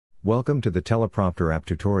Welcome to the Teleprompter app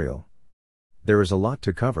tutorial. There is a lot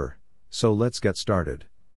to cover, so let's get started.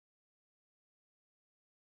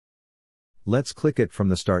 Let's click it from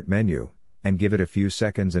the Start menu, and give it a few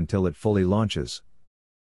seconds until it fully launches.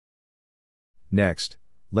 Next,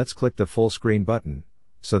 let's click the full screen button,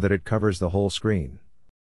 so that it covers the whole screen.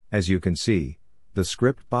 As you can see, the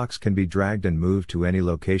script box can be dragged and moved to any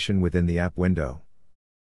location within the app window.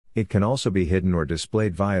 It can also be hidden or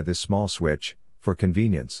displayed via this small switch, for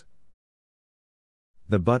convenience.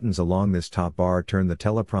 The buttons along this top bar turn the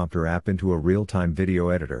Teleprompter app into a real-time video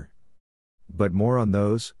editor. But more on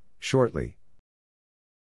those, shortly.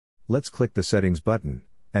 Let's click the Settings button,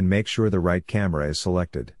 and make sure the right camera is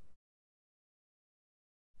selected.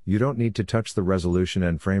 You don't need to touch the resolution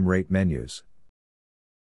and frame rate menus.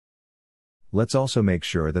 Let's also make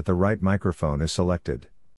sure that the right microphone is selected.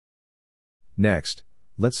 Next,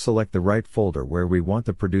 let's select the right folder where we want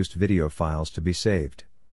the produced video files to be saved.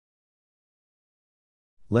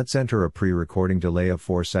 Let's enter a pre-recording delay of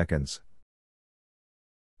 4 seconds.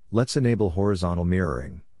 Let's enable horizontal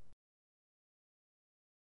mirroring.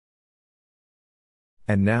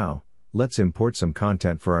 And now, let's import some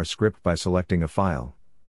content for our script by selecting a file.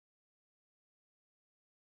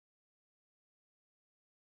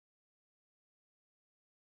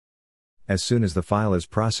 As soon as the file is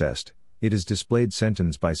processed, it is displayed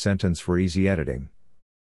sentence by sentence for easy editing.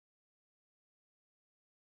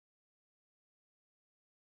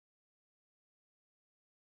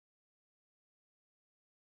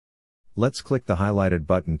 Let's click the highlighted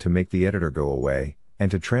button to make the editor go away,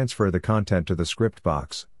 and to transfer the content to the script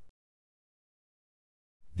box.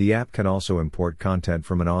 The app can also import content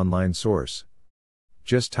from an online source.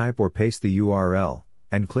 Just type or paste the URL,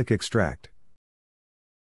 and click Extract.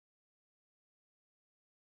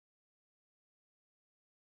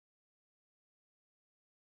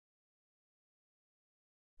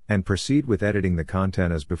 And proceed with editing the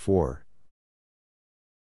content as before.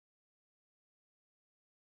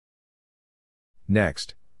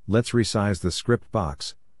 Next, let's resize the script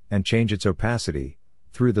box, and change its opacity,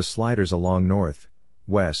 through the sliders along north,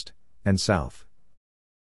 west, and south.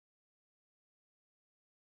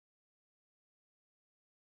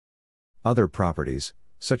 Other properties,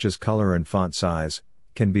 such as color and font size,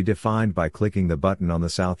 can be defined by clicking the button on the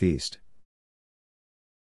southeast.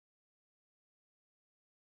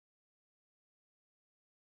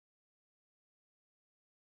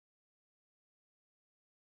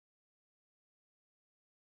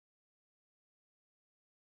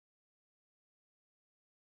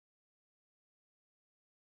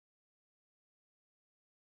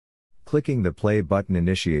 Clicking the play button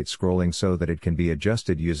initiates scrolling so that it can be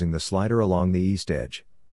adjusted using the slider along the east edge.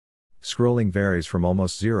 Scrolling varies from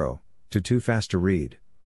almost 0 to too fast to read.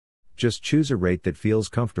 Just choose a rate that feels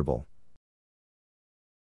comfortable.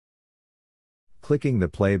 Clicking the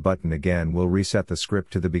play button again will reset the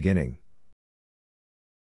script to the beginning.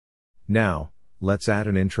 Now, let's add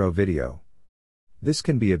an intro video. This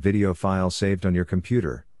can be a video file saved on your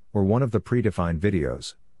computer, or one of the predefined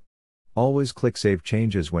videos. Always click Save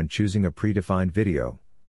Changes when choosing a predefined video.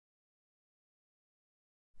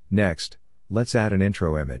 Next, let's add an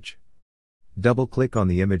intro image. Double-click on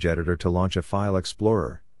the image editor to launch a file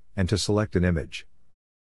explorer, and to select an image.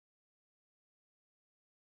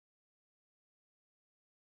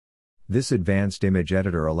 This advanced image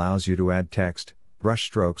editor allows you to add text, brush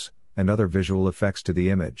strokes, and other visual effects to the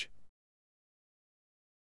image.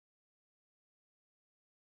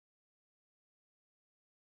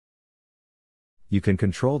 You can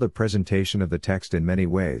control the presentation of the text in many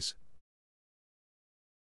ways.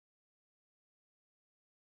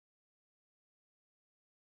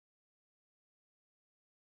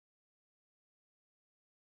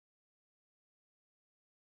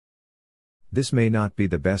 This may not be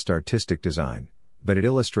the best artistic design, but it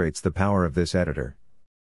illustrates the power of this editor.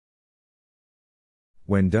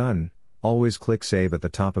 When done, always click Save at the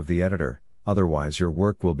top of the editor, otherwise your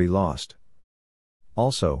work will be lost.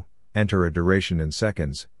 Also, enter a duration in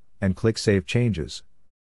seconds, and click Save Changes.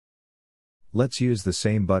 Let's use the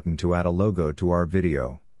same button to add a logo to our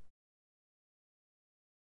video.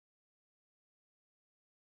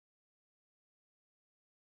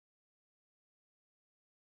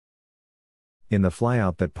 In the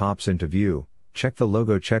flyout that pops into view, check the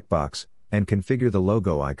logo checkbox, and configure the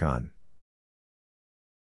logo icon.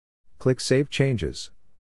 Click Save Changes.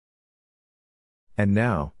 And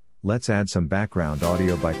now, let's add some background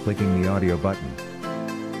audio by clicking the audio button.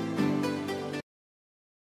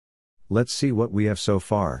 Let's see what we have so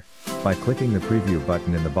far, by clicking the preview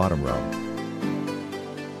button in the bottom row.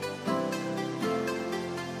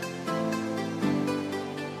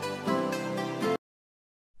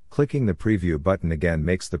 Clicking the preview button again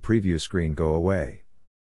makes the preview screen go away.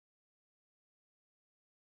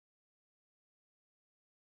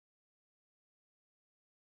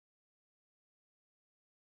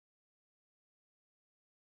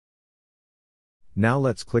 Now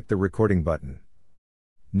let's click the recording button.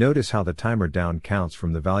 Notice how the timer down counts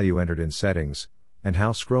from the value entered in settings, and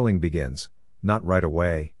how scrolling begins, not right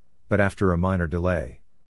away, but after a minor delay.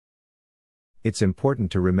 It's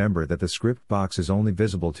important to remember that the script box is only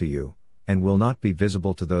visible to you, and will not be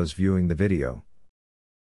visible to those viewing the video.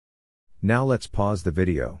 Now let's pause the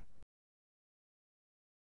video.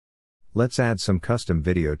 Let's add some custom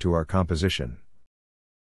video to our composition.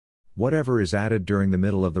 Whatever is added during the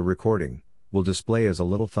middle of the recording will display as a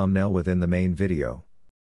little thumbnail within the main video.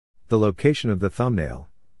 The location of the thumbnail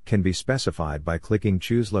can be specified by clicking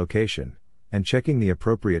Choose Location and checking the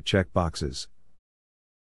appropriate checkboxes.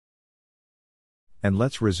 And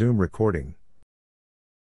let's resume recording.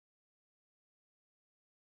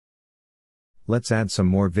 Let's add some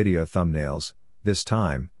more video thumbnails, this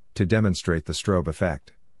time, to demonstrate the strobe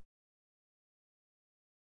effect.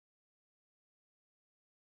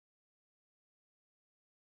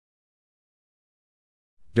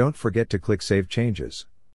 Don't forget to click Save Changes.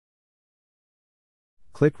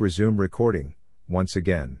 Click Resume Recording, once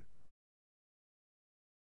again.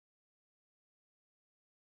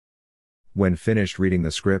 When finished reading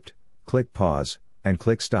the script, click Pause, and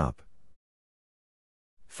click Stop.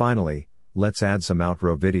 Finally, let's add some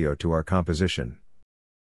outro video to our composition.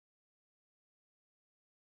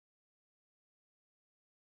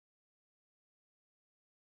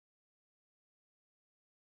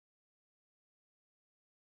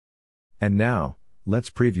 And now, let's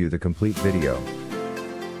preview the complete video.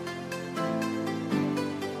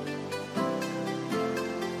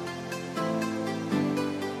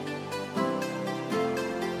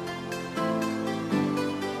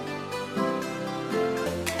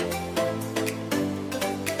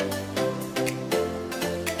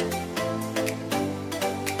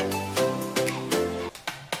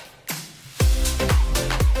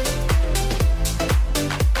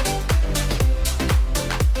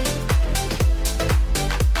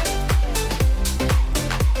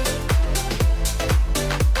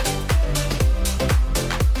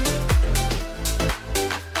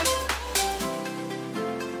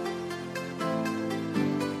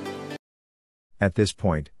 At this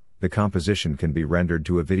point, the composition can be rendered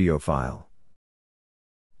to a video file.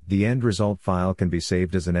 The end result file can be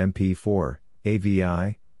saved as an MP4,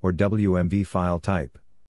 AVI, or WMV file type.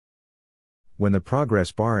 When the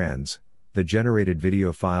progress bar ends, the generated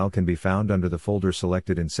video file can be found under the folder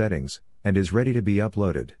selected in Settings, and is ready to be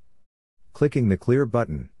uploaded. Clicking the Clear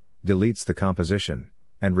button deletes the composition,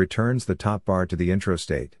 and returns the top bar to the intro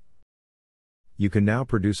state. You can now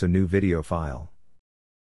produce a new video file.